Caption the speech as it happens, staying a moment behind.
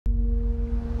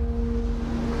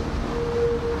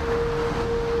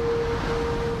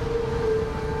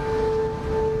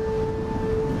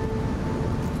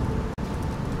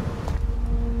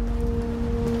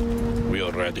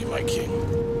ready, my king.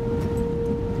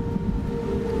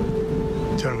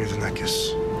 Tell me,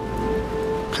 Venekis,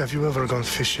 have you ever gone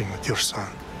fishing with your son?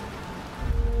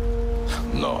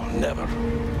 No, never.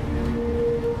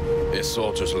 A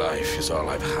soldier's life is all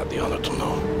I've had the honor to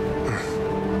know.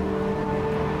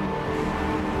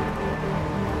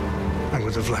 I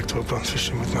would have liked to have gone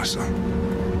fishing with my son.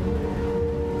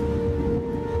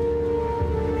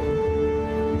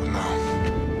 But no.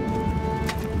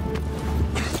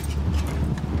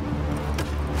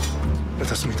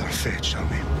 Let us meet our fate, shall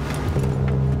we?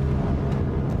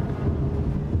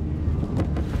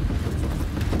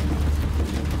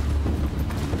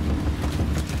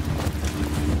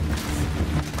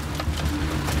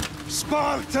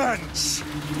 Spartans!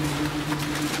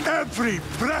 Every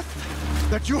breath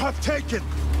that you have taken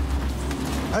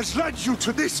has led you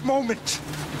to this moment.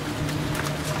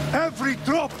 Every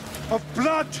drop of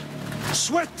blood,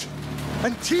 sweat,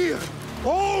 and tear,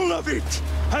 all of it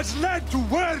has led to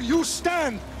where you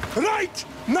stand right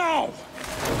now.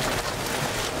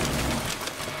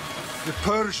 The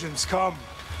Persians come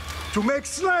to make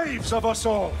slaves of us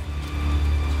all.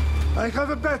 I have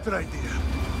a better idea.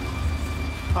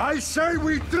 I say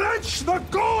we drench the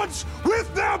gods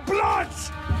with their bloods!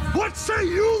 What say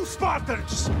you,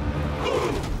 Spartans?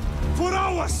 For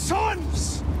our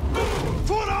sons!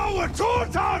 For our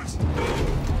daughters!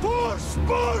 For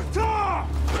Sparta!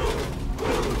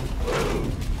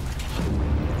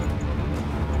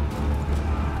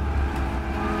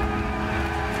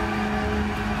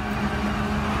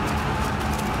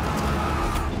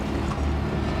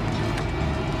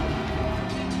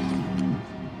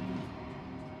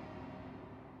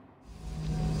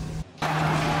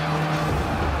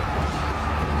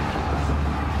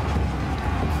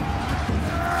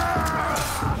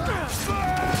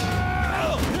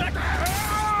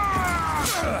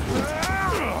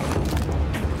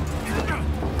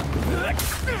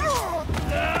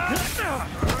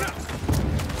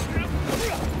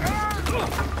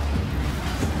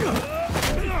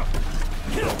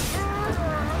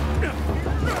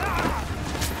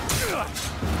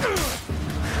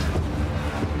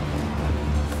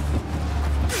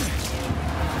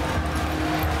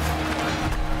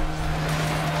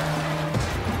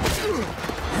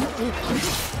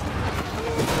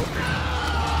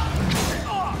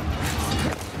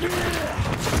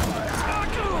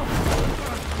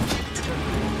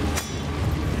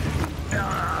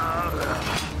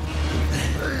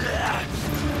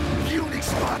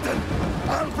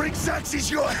 Is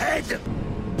your head!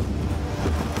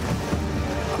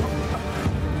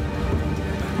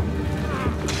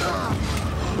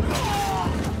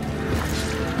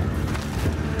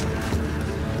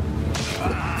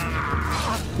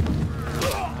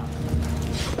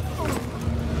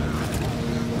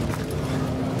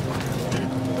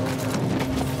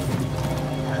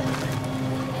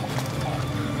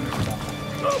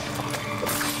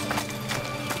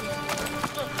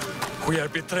 We are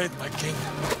betrayed, my king.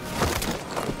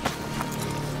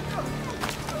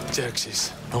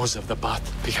 Xerxes knows of the path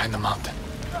behind the mountain.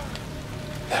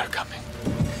 They're coming.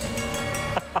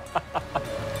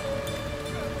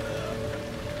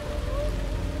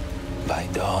 By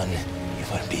dawn, you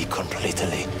will be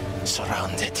completely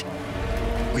surrounded.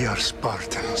 We are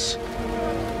Spartans.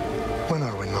 When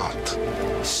are we not?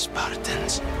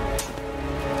 Spartans.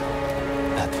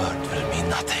 That word will mean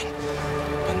nothing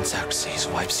when Xerxes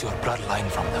wipes your bloodline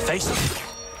from the face of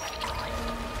the...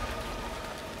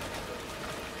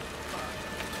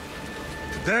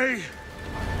 Today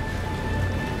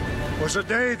was a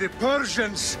day the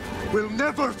Persians will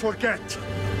never forget.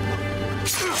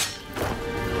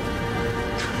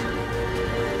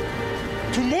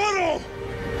 Tomorrow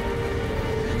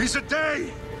is a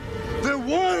day the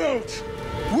world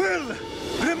will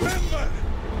remember.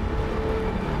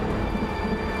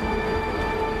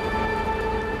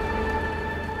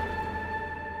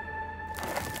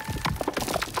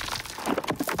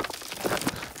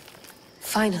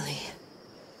 Finally.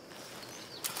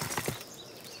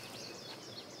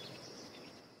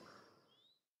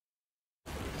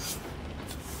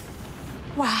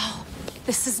 Wow,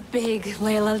 this is big,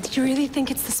 Layla. Did you really think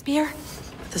it's the spear?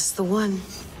 This is the one.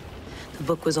 The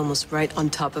book was almost right on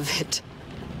top of it.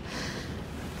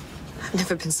 I've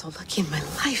never been so lucky in my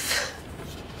life.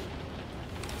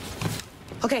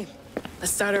 Okay,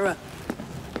 let's start her up.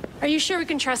 Are you sure we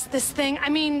can trust this thing? I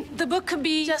mean, the book could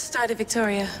be... Just started,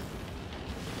 Victoria.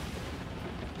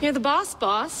 You're the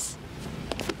boss.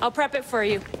 I'll prep it for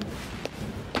you.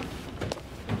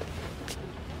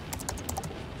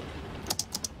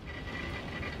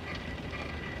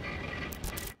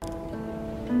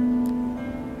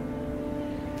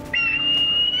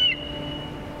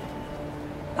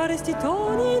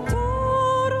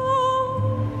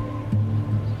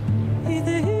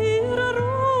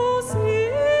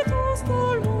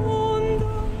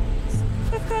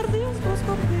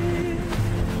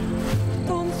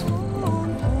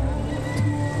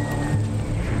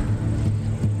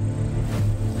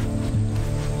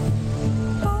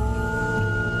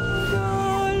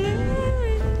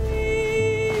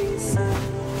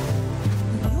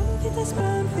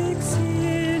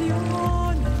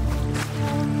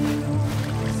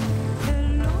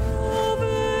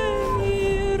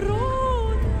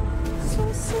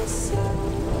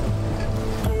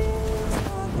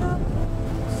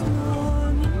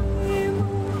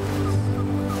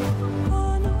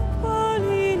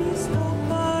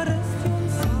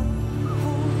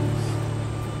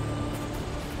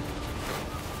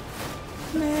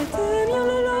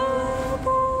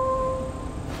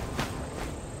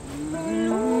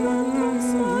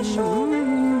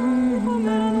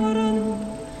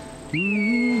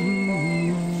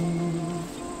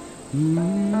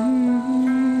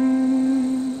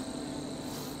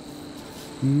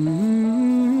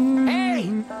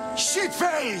 Hey!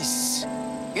 Shitface!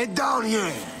 Get down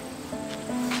here!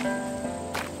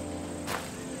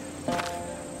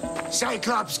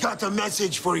 Cyclops got a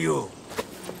message for you.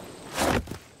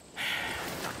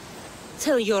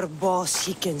 Tell your boss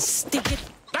he can stick it.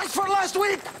 That's for last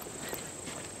week!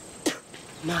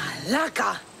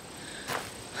 Malaka!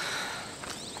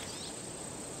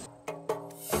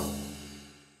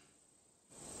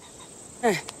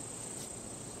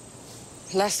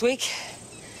 Last week?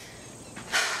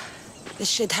 This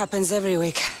shit happens every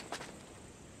week.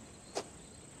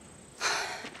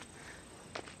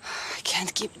 I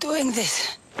can't keep doing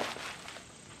this.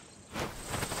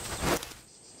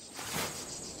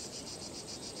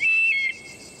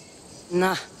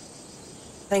 Nah.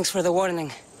 Thanks for the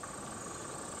warning.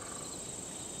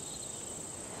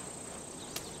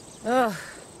 Ugh.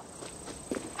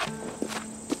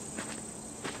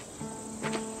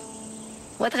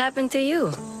 What happened to you?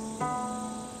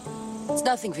 It's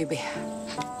nothing, Phoebe.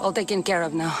 All taken care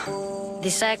of now.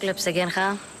 The Cyclops again,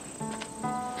 huh?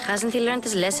 Hasn't he learned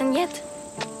his lesson yet?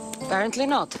 Apparently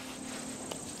not.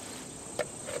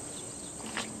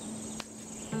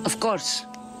 Of course.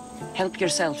 Help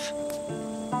yourself.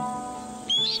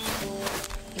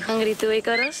 You hungry too,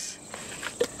 Icarus?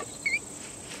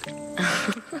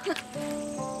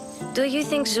 Do you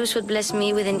think Zeus would bless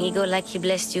me with an ego like he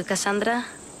blessed you, Cassandra?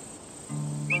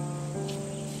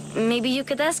 Maybe you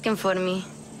could ask him for me.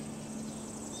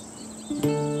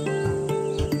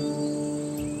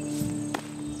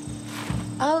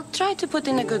 I'll try to put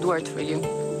in a good word for you.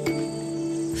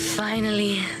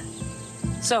 Finally.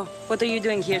 So, what are you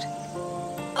doing here?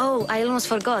 Oh, I almost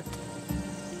forgot.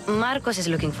 Marcos is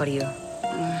looking for you.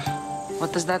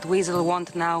 What does that weasel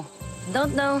want now?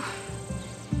 Don't know.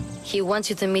 He wants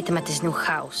you to meet him at his new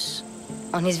house.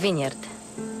 On his vineyard.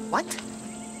 What?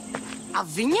 A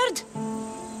vineyard?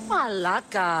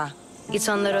 Malaka. It's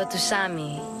on the road to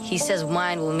Sami. He says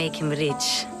wine will make him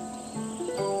rich.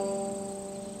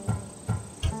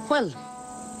 Well,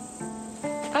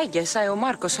 I guess I owe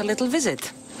Marcos a little visit.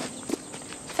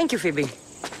 Thank you, Phoebe.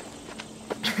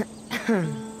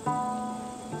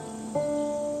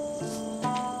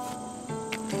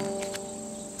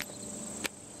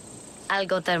 I'll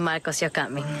go tell Marcos you're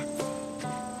coming.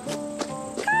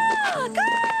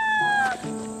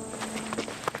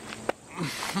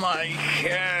 My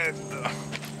head.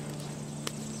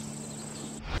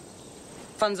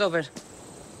 Fun's over.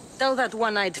 Tell that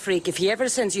one-eyed freak if he ever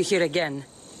sends you here again,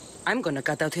 I'm gonna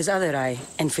cut out his other eye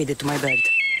and feed it to my bird.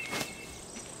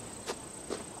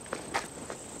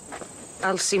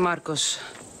 I'll see Marcos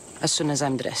as soon as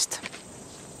I'm dressed.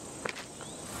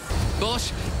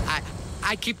 Boss,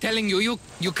 I keep telling you,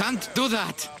 you can't do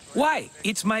that. Why?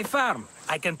 It's my farm.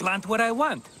 I can plant what I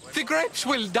want. The grapes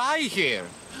will die here.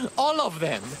 All of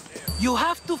them. You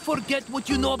have to forget what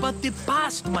you know about the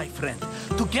past, my friend.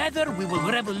 Together, we will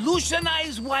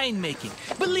revolutionize winemaking.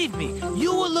 Believe me,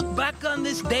 you will look back on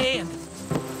this day and...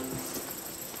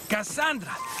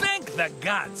 Cassandra, thank the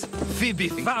gods! Phoebe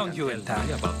found you in time.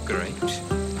 About grapes.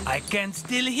 I can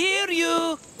still hear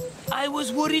you! I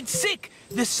was worried sick.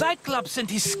 The Cyclops sent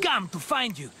his scum to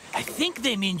find you. I think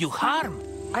they mean you harm.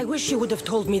 I wish you would have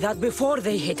told me that before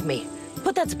they hit me.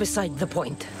 But that's beside the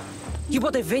point. You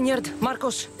bought a vineyard,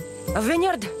 Marcos? A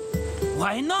vineyard?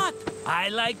 Why not? I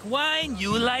like wine,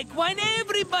 you like wine,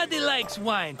 everybody likes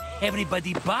wine.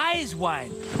 Everybody buys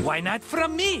wine. Why not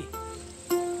from me?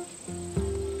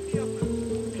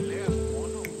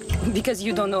 Because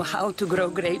you don't know how to grow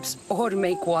grapes or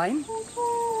make wine?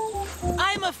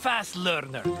 I'm a fast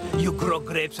learner. You grow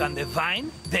grapes on the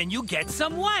vine, then you get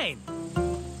some wine.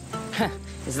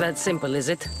 Is that simple, is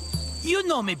it? You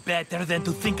know me better than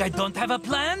to think I don't have a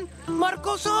plan.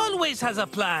 Marcos always has a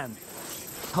plan.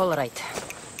 All right.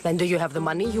 Then do you have the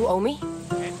money you owe me?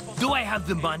 Do I have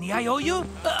the money I owe you?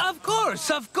 Of course,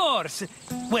 of course.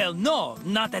 Well, no,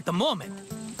 not at the moment.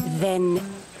 Then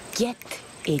get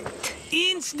it.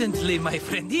 Instantly, my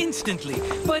friend, instantly.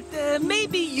 But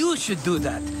maybe you should do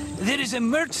that. There is a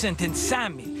merchant in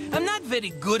Sami. I'm not very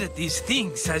good at these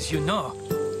things, as you know.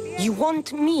 You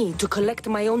want me to collect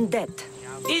my own debt?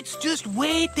 It's just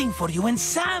waiting for you in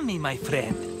Sami, my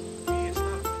friend.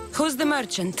 Who's the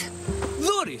merchant?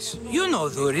 Duris. You know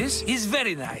Duris. He's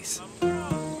very nice.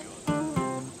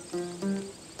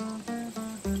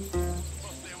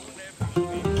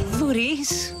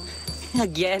 Duris?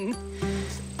 Again?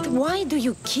 Why do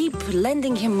you keep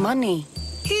lending him money?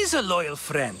 He's a loyal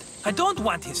friend. I don't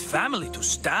want his family to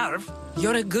starve.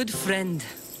 You're a good friend,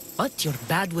 but you're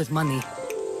bad with money.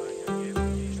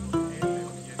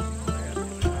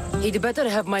 He'd better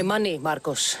have my money,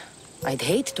 Marcos. I'd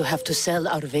hate to have to sell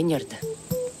our vineyard.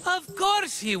 Of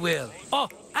course he will. Oh,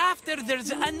 after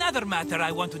there's another matter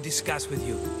I want to discuss with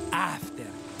you. After.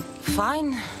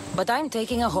 Fine, but I'm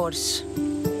taking a horse.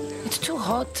 It's too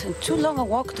hot and too long a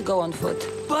walk to go on foot.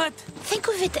 But... think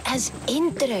of it as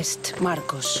interest,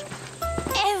 Marcos.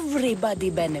 Everybody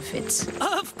benefits.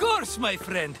 Of course, my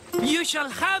friend. You shall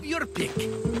have your pick.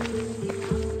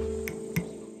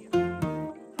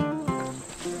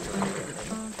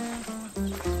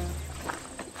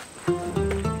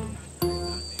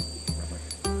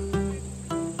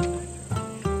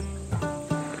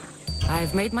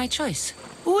 I've made my choice.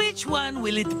 Which one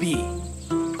will it be?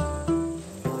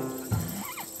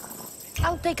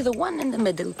 I'll take the one in the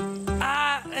middle.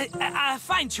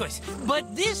 Fine choice.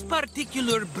 But this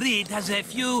particular breed has a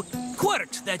few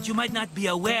quirks that you might not be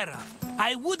aware of.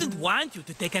 I wouldn't want you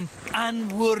to take an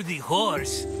unworthy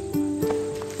horse.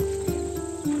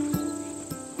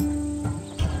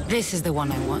 This is the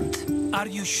one I want. Are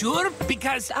you sure?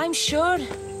 Because... I'm sure,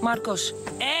 Marcos.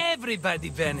 Everybody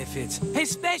benefits,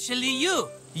 especially you.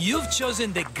 You've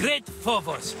chosen the great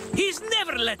Phobos. He's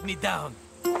never let me down.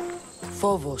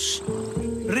 Phobos.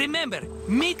 Remember,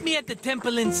 meet me at the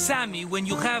temple in Sami when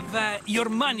you have your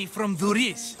money from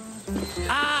Duris.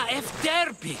 Ah,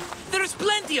 Efterpi. There's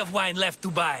plenty of wine left to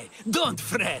buy. Don't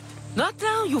fret. Not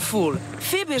now, you fool.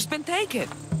 Phoebe's been taken.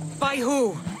 By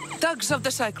who? Thugs of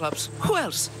the Cyclops. Who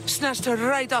else? Snatched her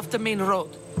right off the main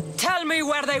road. Tell me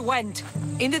where they went.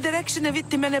 In the direction of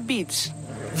Itimena Beach.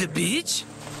 The beach?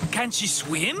 Can she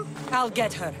swim? I'll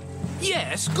get her.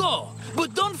 Yes, go.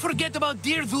 But don't forget about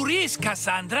dear Duris,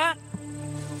 Cassandra.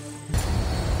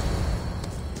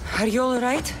 Are you all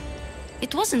right?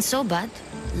 It wasn't so bad.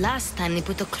 Last time they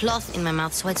put a cloth in my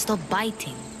mouth so I'd stop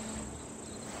biting.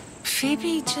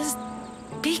 Phoebe, just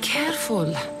be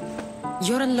careful.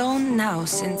 You're alone now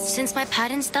Since my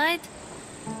parents died?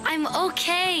 I'm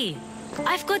okay.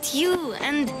 I've got you,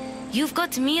 and you've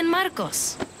got me and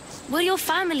Marcos. We're your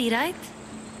family, right?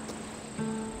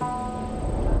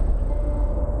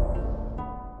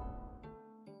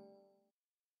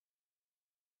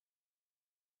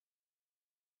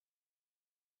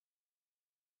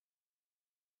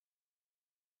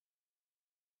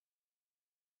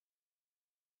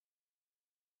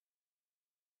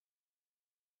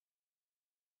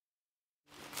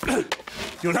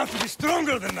 You'll have to be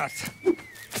stronger than that.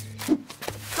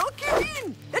 Don't give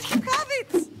in! Let him have it!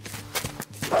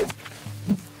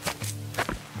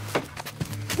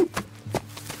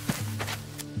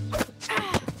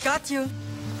 Got you.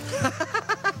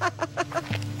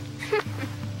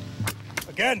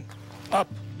 Again. Up.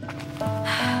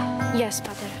 Yes,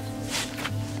 Pater.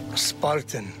 A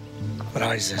Spartan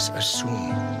rises as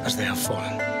soon as they have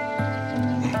fallen.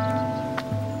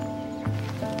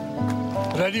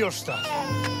 Ready your staff.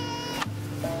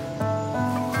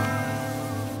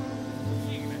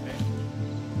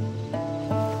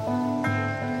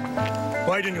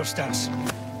 Widen your stance.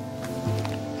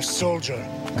 A soldier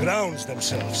grounds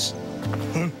themselves.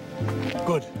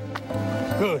 Good.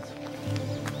 Good.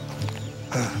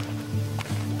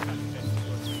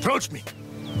 Approach me.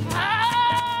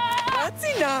 That's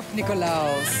enough,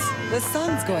 Nikolaos. The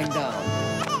sun's going down.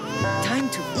 Time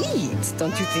to eat,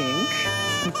 don't you think?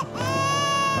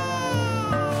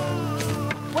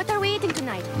 What are we eating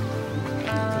tonight?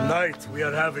 Tonight we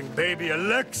are having baby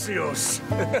Alexios.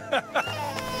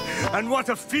 And what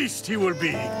a feast he will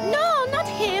be. No, not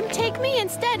him. Take me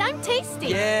instead. I'm tasty.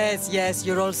 Yes, yes,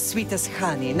 you're all sweet as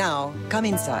honey. Now, come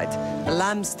inside. The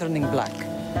lamb's turning black.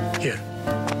 Here.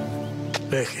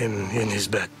 Lay him in his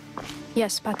bed.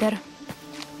 Yes, Pater.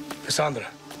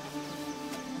 Cassandra.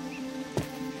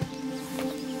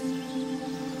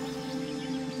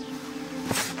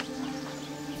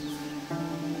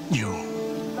 You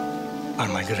are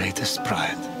my greatest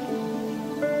pride.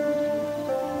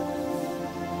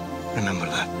 Remember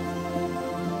that.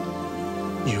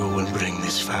 You will bring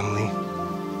this family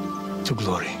to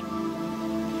glory.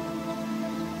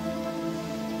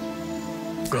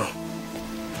 Go.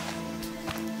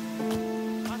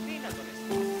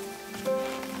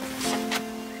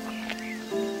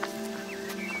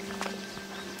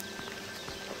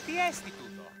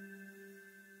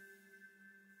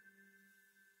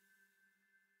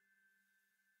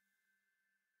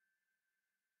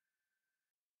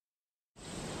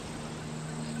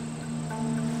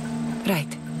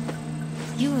 Right.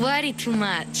 You worry too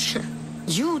much.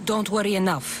 You don't worry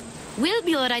enough. We'll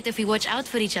be alright if we watch out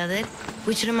for each other.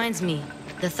 Which reminds me,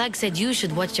 the thug said you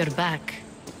should watch your back.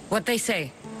 What they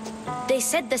say? They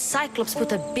said the Cyclops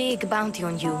put a big bounty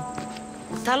on you.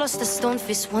 Talos the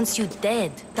Stonefist wants you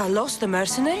dead. Talos the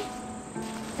mercenary?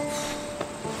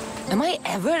 Am I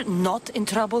ever not in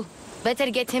trouble? Better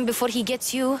get him before he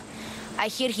gets you. I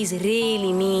hear he's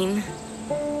really mean.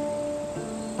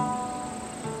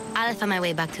 I'll find my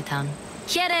way back to town.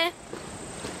 Here!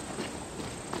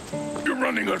 You're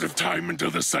running out of time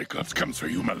until the Cyclops comes for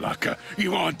you, Malaka. He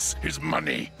wants his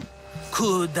money.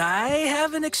 Could I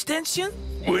have an extension?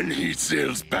 When he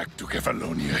sails back to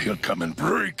Kefalonia, he'll come and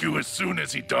break you as soon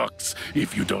as he docks,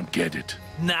 if you don't get it.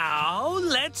 Now,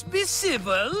 let's be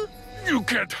civil. You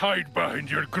can't hide behind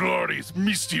your glories,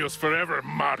 Mistios forever,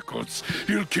 Marcos.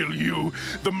 He'll kill you,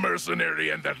 the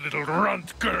mercenary, and that little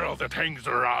runt girl that hangs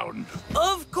around.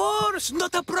 Of course,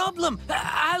 not a problem.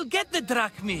 I'll get the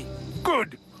drachmi.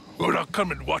 Good. Or I'll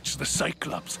come and watch the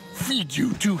Cyclops feed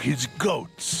you to his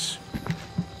goats.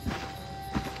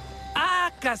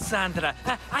 Ah, Cassandra,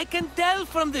 I can tell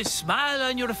from the smile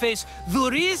on your face,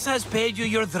 Duris has paid you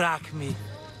your drachmi.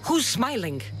 Who's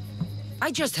smiling? I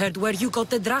just heard where you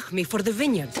got the drachmi for the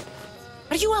vineyard.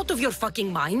 Are you out of your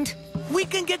fucking mind? We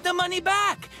can get the money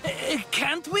back,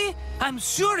 can't we? I'm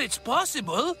sure it's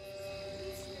possible.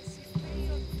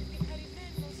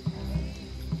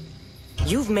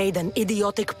 You've made an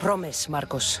idiotic promise,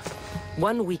 Marcos.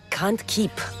 One we can't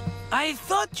keep. I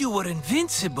thought you were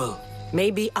invincible.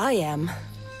 Maybe I am,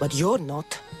 but you're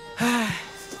not.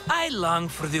 I long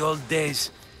for the old days.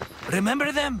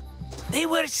 Remember them? They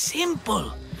were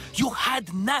simple. You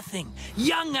had nothing,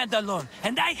 young and alone,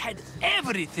 and I had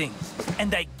everything.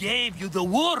 And I gave you the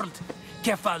world,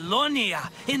 Kefalonia,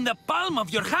 in the palm of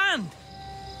your hand.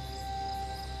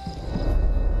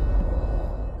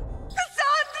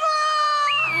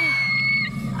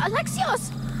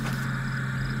 Alexios!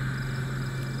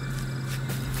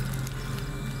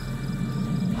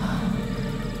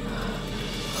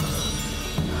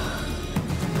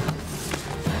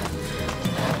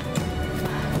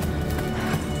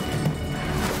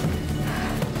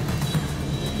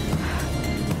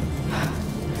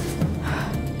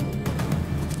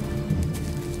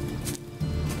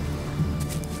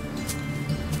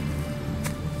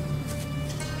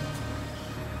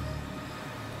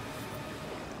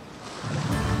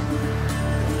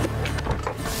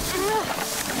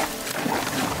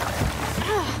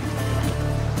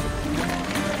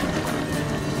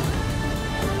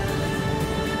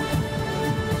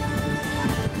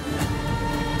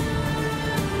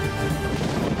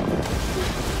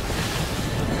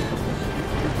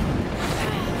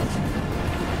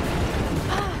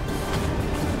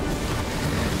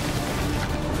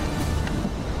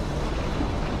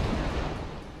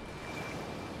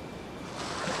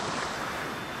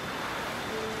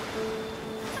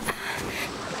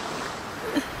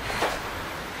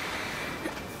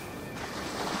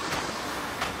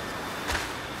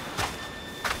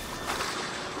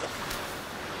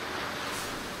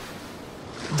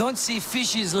 Don't see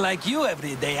fishes like you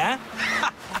every day, huh?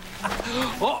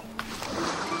 Oh!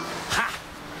 Ha!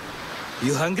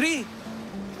 You hungry?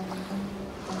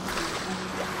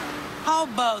 How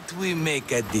about we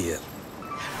make a deal?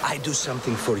 I do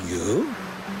something for you.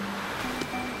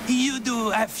 You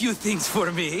do a few things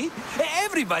for me.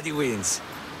 Everybody wins.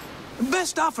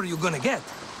 Best offer you're gonna get.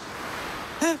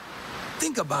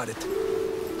 Think about it.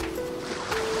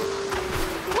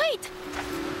 Wait!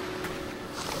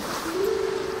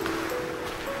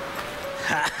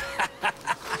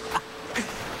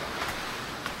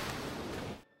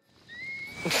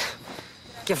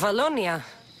 Kefalonia.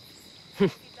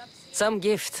 Some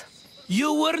gift.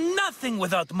 You were nothing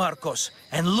without Marcos,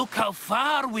 and look how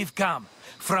far we've come.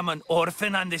 From an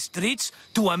orphan on the streets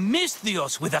to a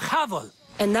Mistios with a hovel.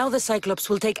 And now the Cyclops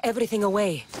will take everything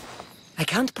away. I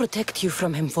can't protect you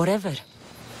from him forever.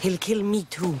 He'll kill me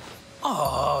too.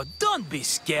 Oh, don't be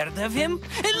scared of him.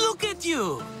 And look at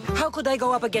you. How could I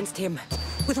go up against him?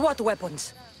 With what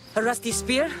weapons? A rusty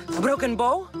spear? A broken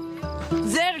bow?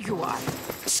 There you are.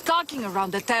 Skulking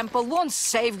around the temple won't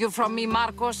save you from me,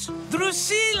 Marcos.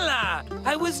 Drusilla!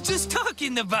 I was just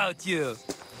talking about you.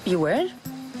 You were?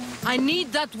 I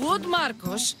need that wood,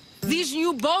 Marcos. These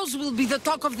new bows will be the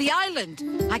talk of the island.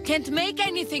 I can't make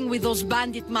anything with those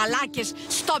bandit malakes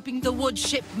stopping the wood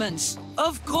shipments.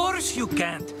 Of course you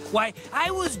can't. Why,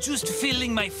 I was just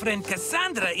filling my friend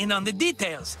Cassandra in on the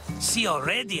details. She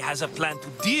already has a plan to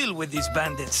deal with these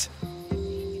bandits.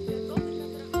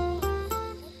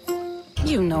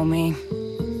 You know me.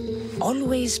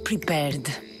 Always prepared.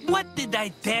 What did I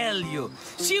tell you?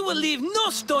 She will leave no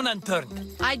stone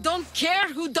unturned. I don't care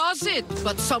who does it,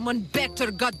 but someone better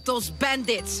got those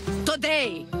bandits.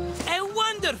 Today. A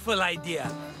wonderful idea.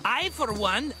 I, for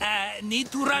one,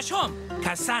 need to rush home.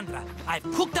 Cassandra, I've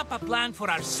cooked up a plan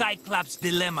for our Cyclops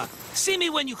dilemma. See me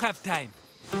when you have time.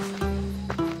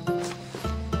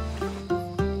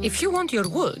 If you want your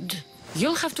wood,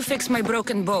 you'll have to fix my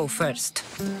broken bow first.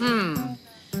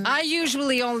 I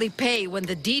usually only pay when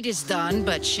the deed is done,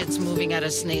 but shit's moving at a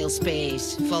snail's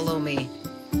pace. Follow me.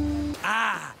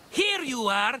 Ah, here you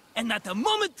are, and not a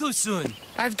moment too soon.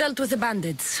 I've dealt with the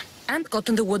bandits, and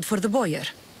gotten the wood for the boiler.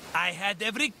 I had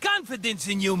every confidence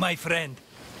in you, my friend.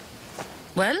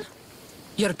 Well,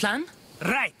 your plan?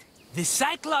 Right. The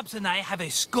Cyclops and I have a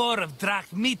score of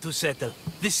drachmi to settle.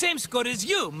 The same score as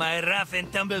you, my rough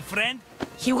and tumble friend.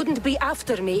 He wouldn't be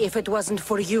after me if it wasn't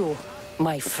for you,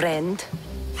 my friend.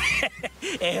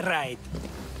 Right.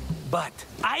 But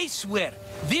I swear,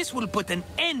 this will put an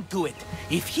end to it.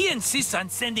 If he insists on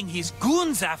sending his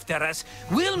goons after us,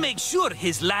 we'll make sure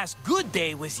his last good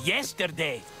day was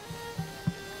yesterday.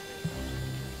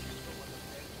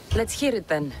 Let's hear it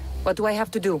then. What do I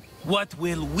have to do? What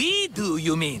will we do,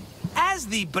 you mean? As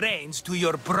the brains to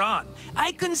your brawn,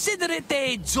 I consider it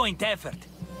a joint effort.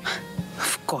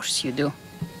 Of course you do.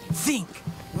 Think,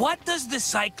 what does the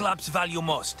Cyclops value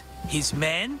most? His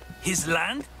men? His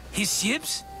land? His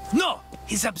ships? No,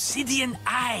 his obsidian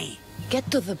eye. Get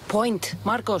to the point,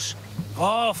 Marcos.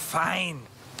 Oh, fine.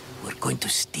 We're going to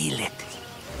steal it.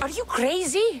 Are you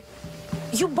crazy?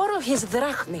 You borrow his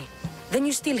drachmi, then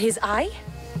you steal his eye?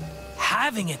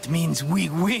 Having it means we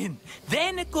win.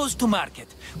 Then it goes to market.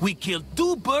 We kill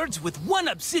 2 birds with 1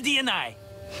 obsidian eye.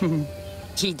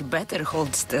 He'd better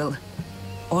hold still,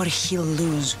 or he'll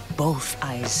lose both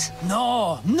eyes.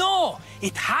 No!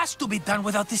 It has to be done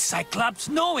without the Cyclops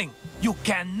knowing. You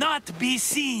cannot be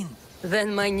seen.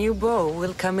 Then my new bow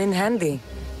will come in handy.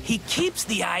 He keeps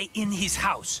the eye in his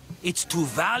house. It's too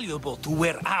valuable to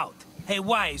wear out. A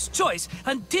wise choice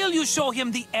until you show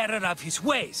him the error of his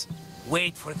ways.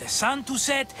 Wait for the sun to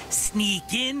set,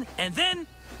 sneak in, and then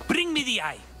bring me the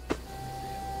eye.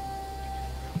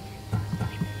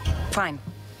 Fine.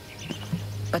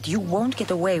 But you won't get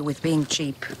away with being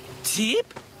cheap.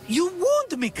 Cheap? You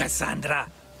wound me, Cassandra.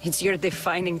 It's your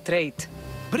defining trait.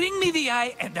 Bring me the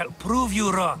eye and I'll prove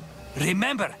you wrong.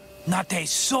 Remember, not a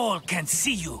soul can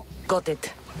see you. Got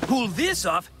it. Pull this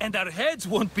off and our heads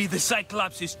won't be the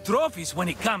Cyclops' trophies when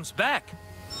he comes back.